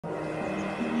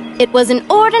It was an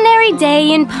ordinary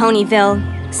day in Ponyville.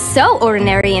 So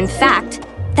ordinary, in fact,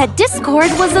 that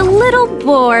Discord was a little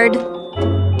bored.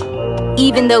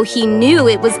 Even though he knew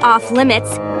it was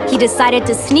off-limits, he decided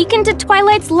to sneak into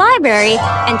Twilight's library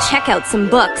and check out some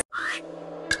books.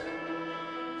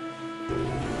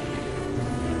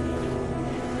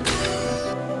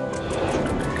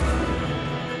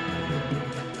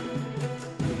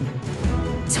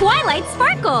 Twilight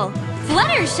Sparkle!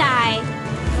 Fluttershy!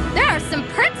 There are some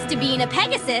perks to being a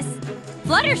Pegasus.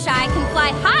 Fluttershy can fly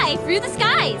high through the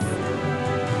skies.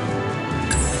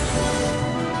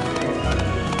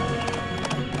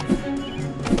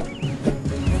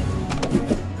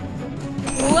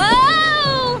 Whoa!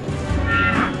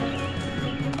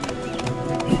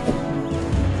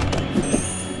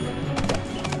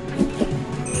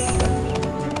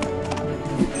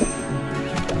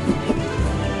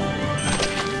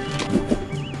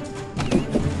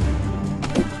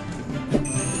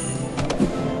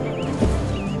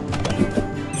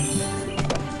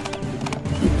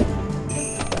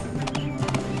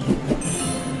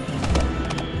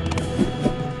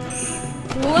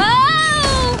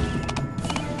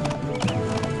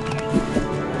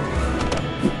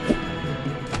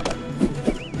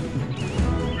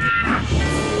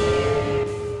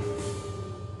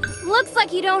 Looks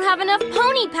like you don't have enough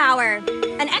pony power.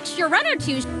 An extra run or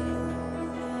two.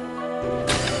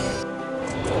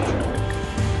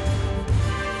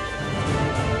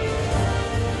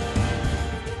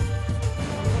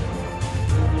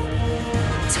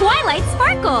 Twilight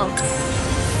Sparkle!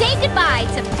 Say goodbye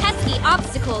to pesky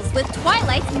obstacles with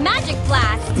Twilight's Magic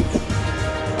Blast!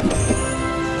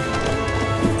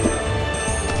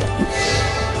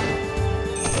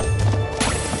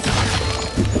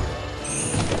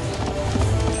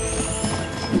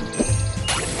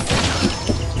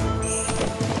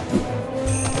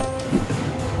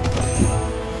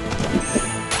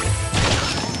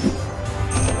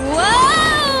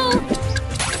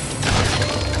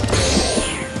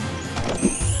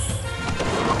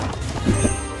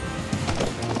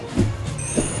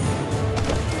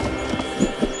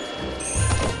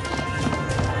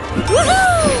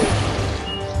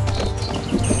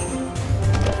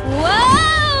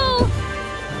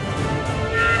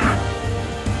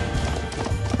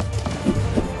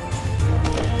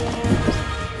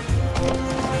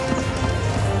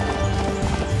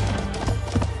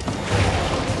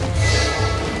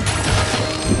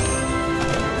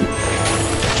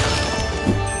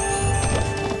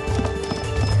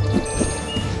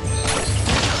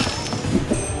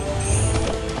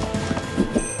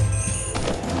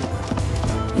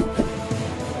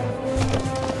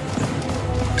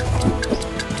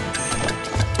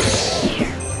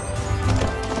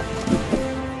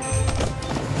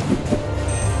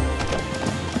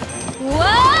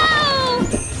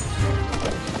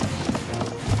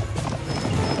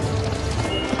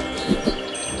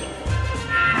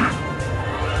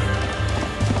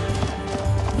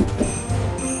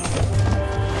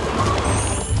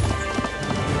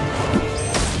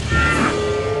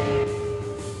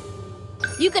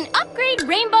 You can upgrade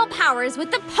rainbow powers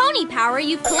with the pony power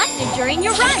you've collected during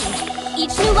your run.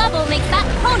 Each new level makes that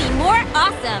pony more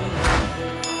awesome.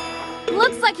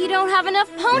 Looks like you don't have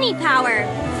enough pony power.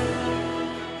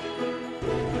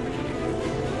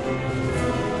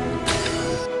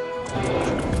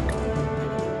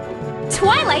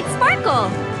 Twilight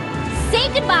Sparkle!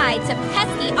 Say goodbye to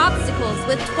pesky obstacles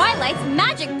with Twilight's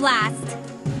Magic Blast.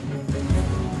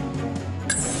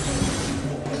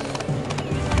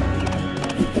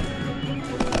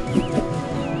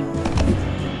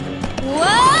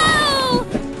 Whoa!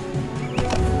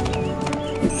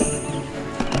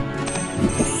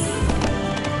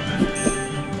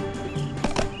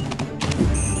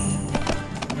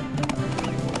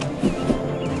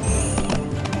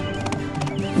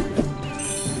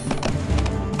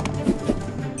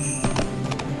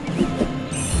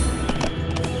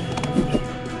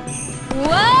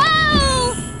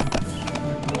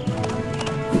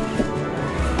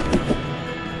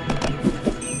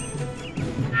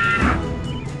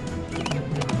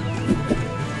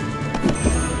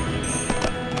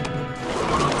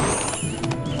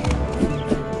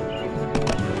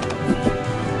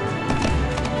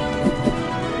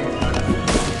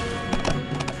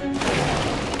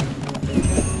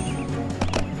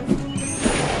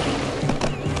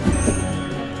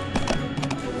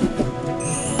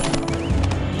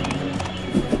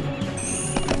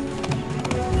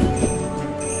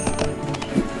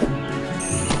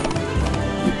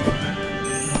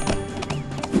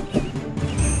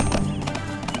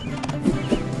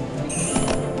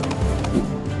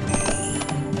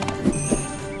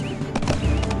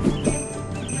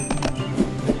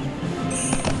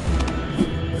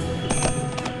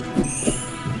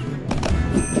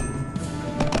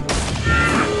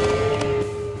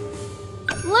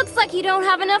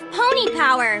 have enough pony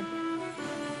power.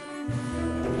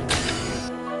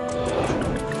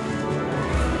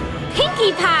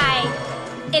 Pinkie Pie!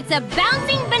 It's a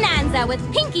bouncing bonanza with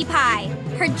Pinkie Pie.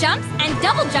 Her jumps and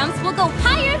double jumps will go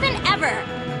higher than ever.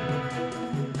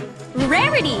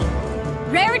 Rarity!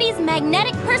 Rarity's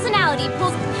magnetic personality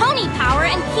pulls pony power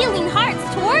and healing hearts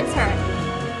towards her.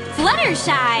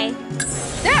 Fluttershy!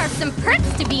 There are some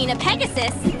perks to being a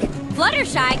Pegasus.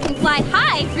 Fluttershy can fly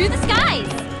high through the skies.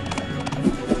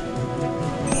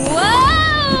 Whoa!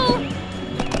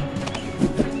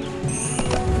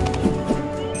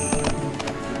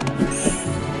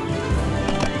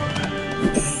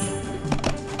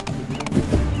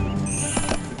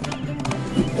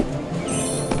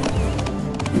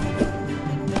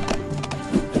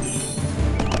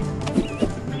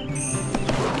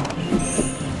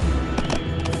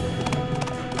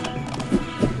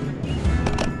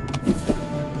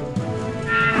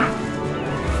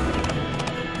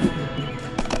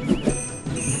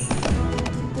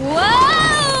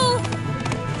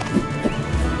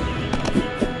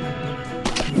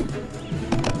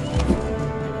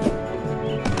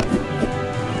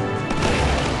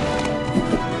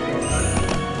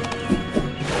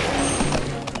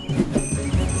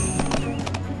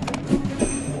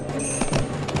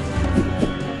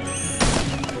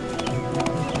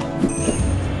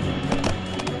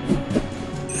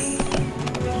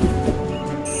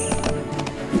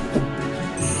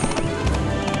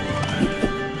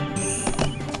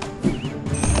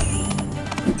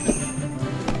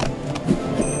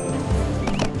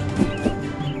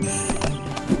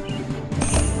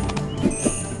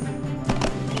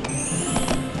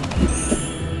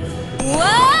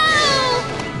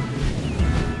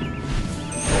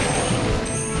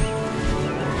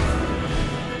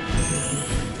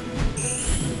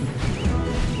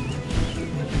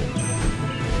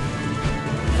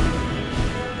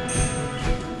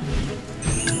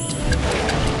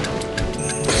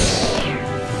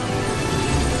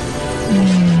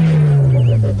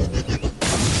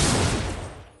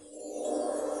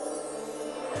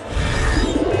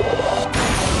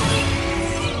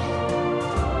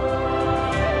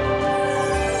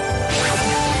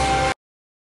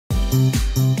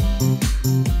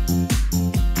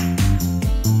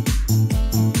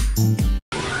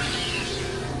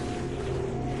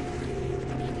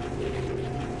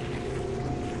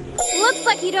 Looks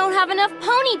like you don't have enough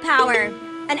pony power.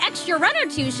 An extra run or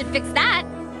two should fix that.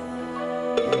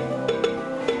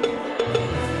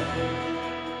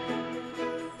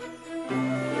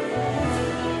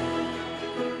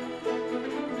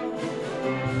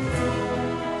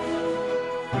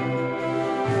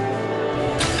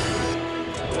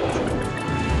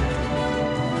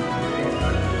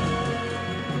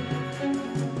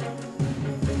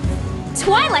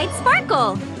 Twilight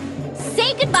Sparkle!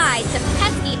 Say goodbye to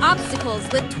pesky obstacles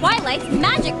with Twilight's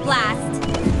Magic Blast!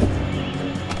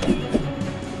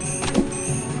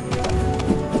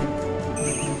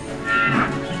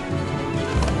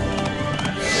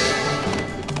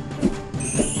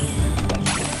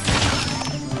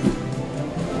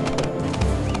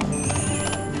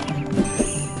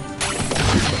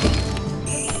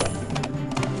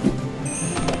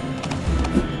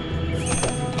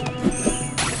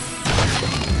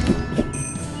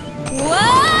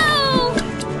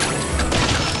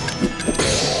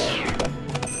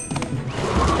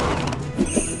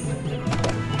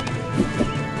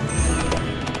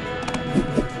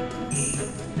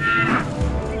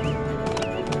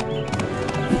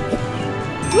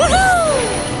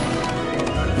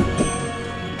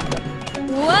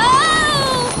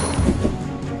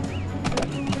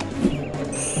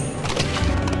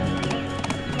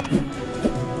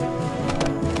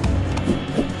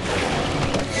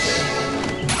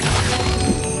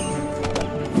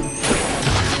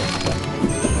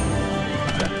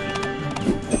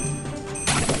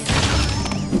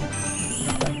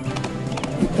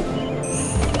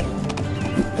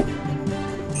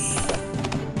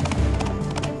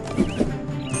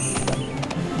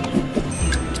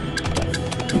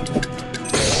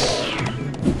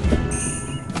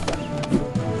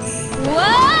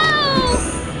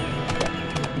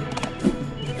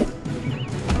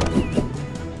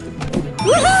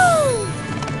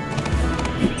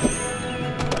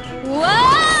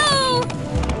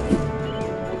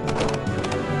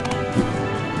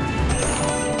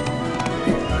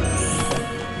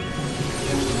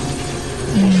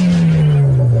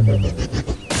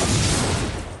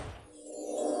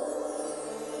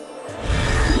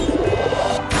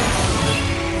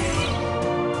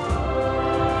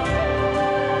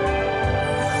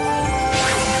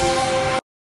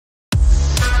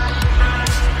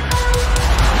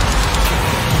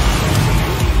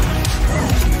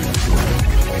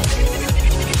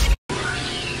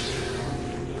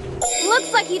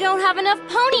 you don't have enough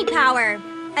pony power.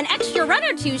 An extra run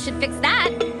or two should fix that.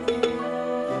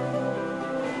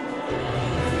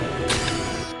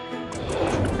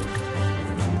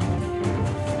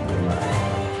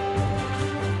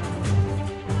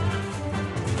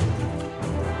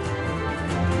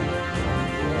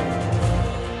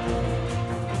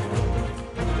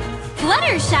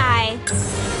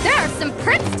 Fluttershy! There are some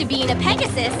perks to being a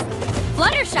Pegasus.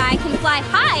 Fluttershy can fly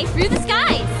high through the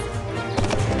skies.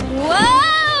 Whoa!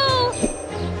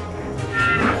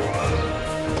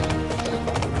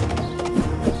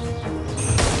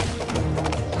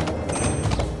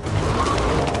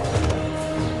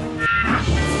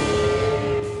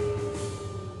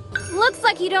 Looks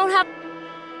like you don't have...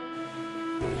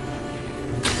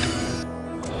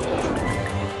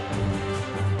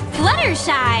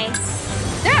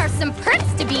 Fluttershy! There are some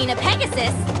perks to being a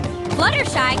Pegasus.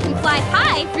 Fluttershy can fly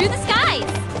high through the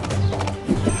skies.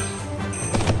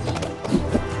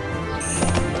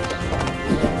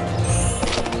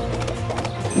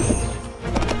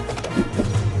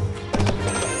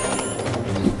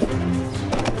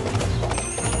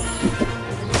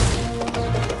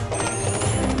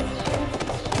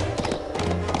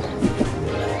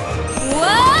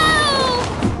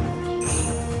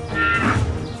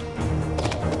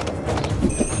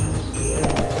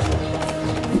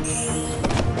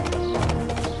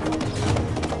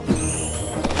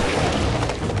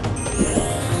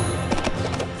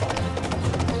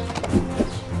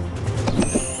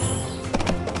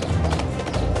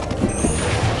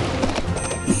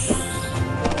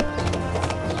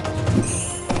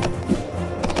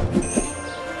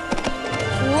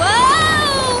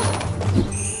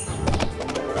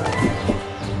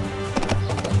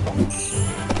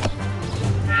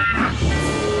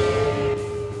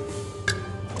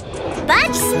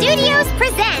 Bunch Studios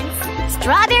presents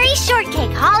Strawberry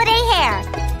Shortcake Holiday Hair.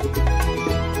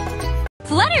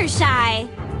 Fluttershy!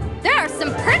 There are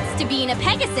some perks to being a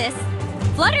Pegasus.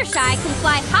 Fluttershy can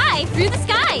fly high through the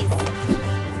skies.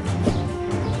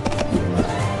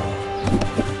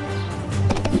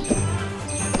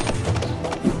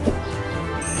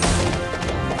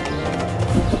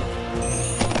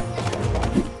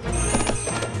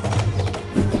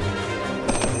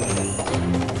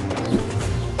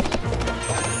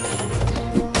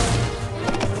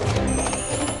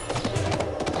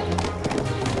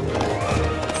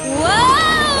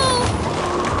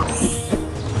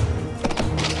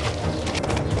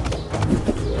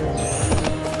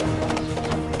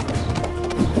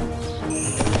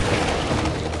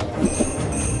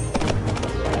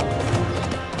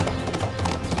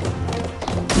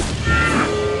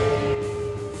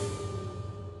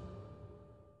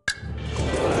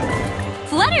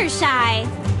 Fluttershy!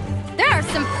 There are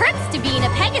some perks to being a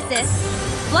Pegasus.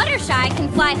 Fluttershy can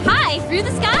fly high through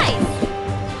the skies.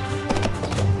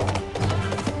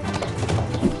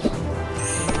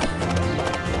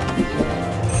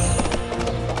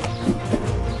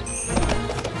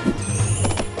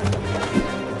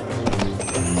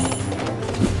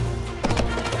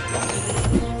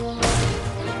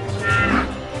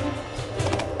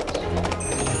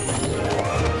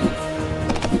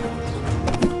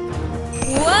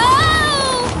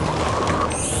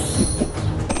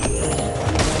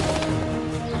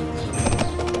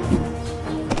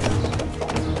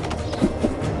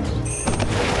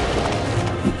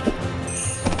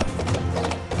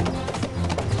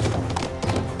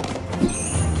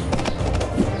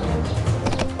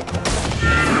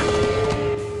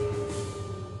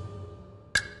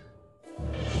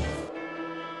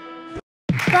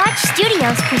 Bunch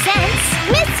Studios presents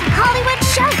Miss Hollywood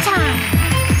Showtime.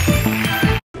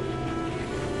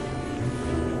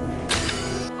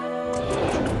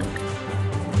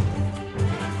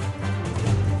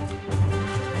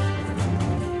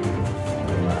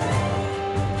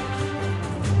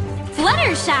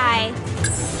 Fluttershy!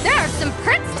 There are some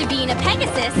perks to being a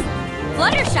Pegasus.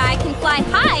 Fluttershy can fly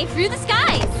high through the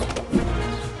skies.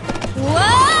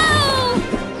 Whoa!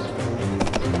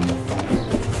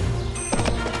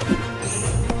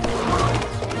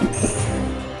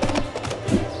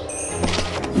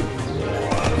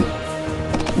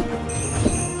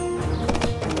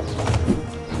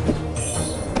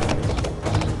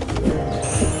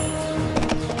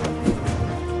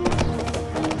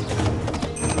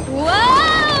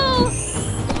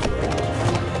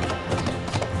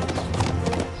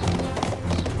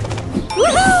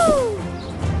 Woohoo!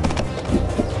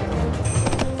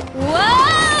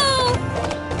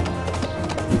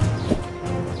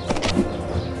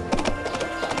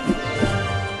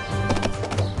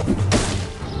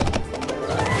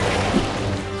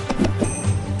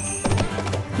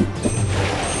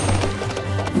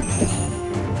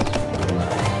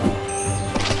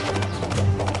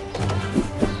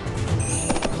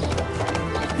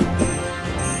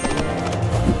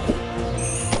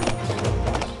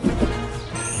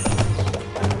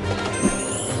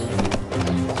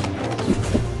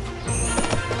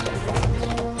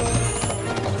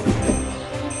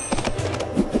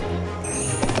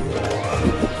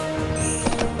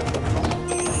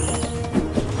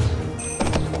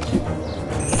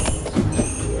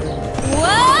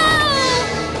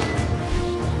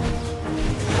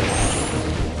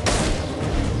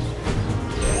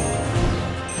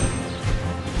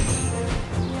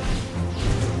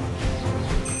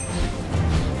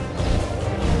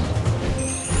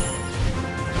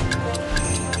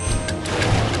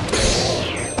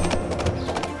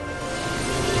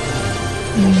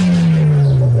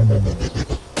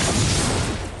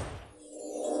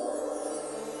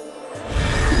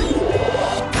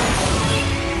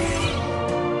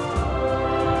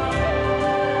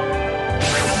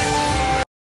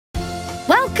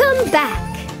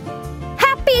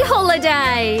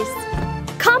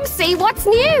 see what's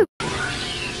new!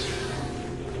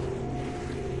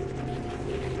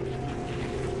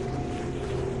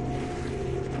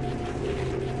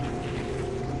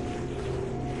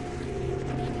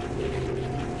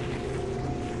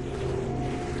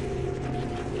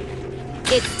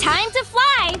 It's time to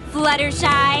fly,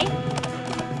 Fluttershy!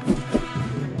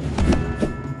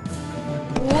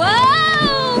 Whoa!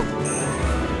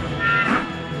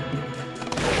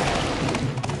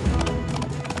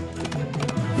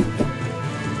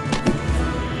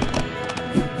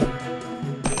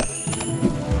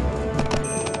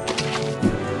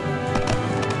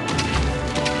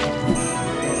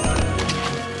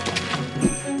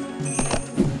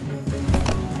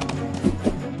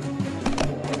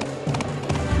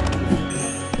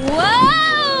 Whoa!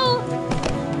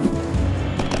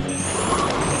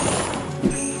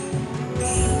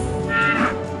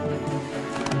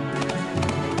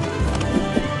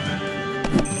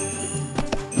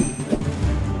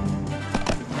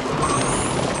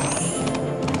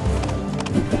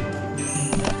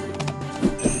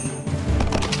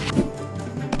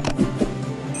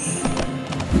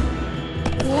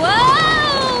 Whoa!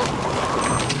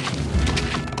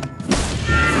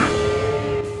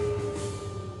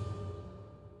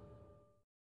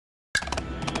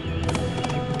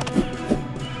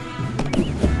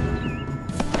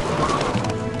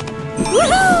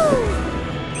 Woohoo!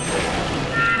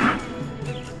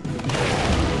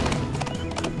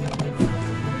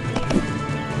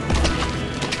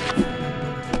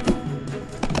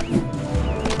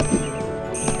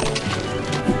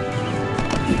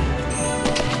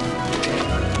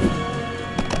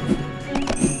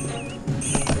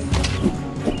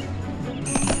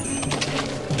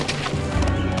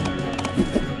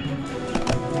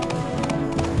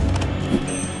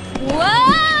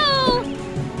 Whoa!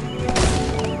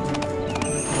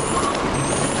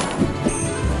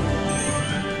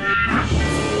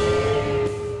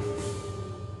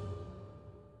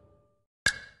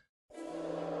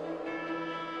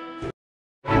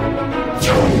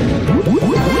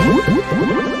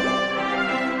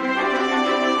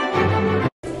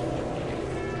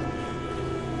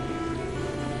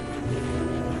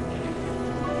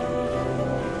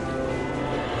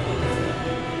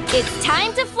 It's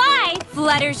time to fly,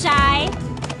 Fluttershy!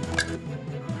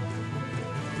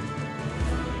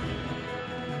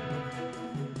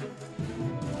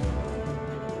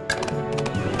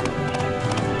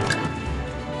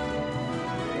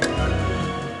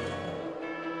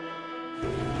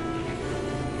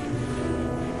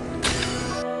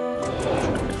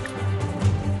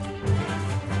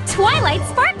 Twilight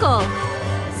Sparkle!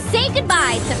 Say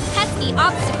goodbye to pesky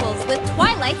obstacles with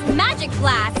Twilight's Magic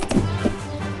Blast!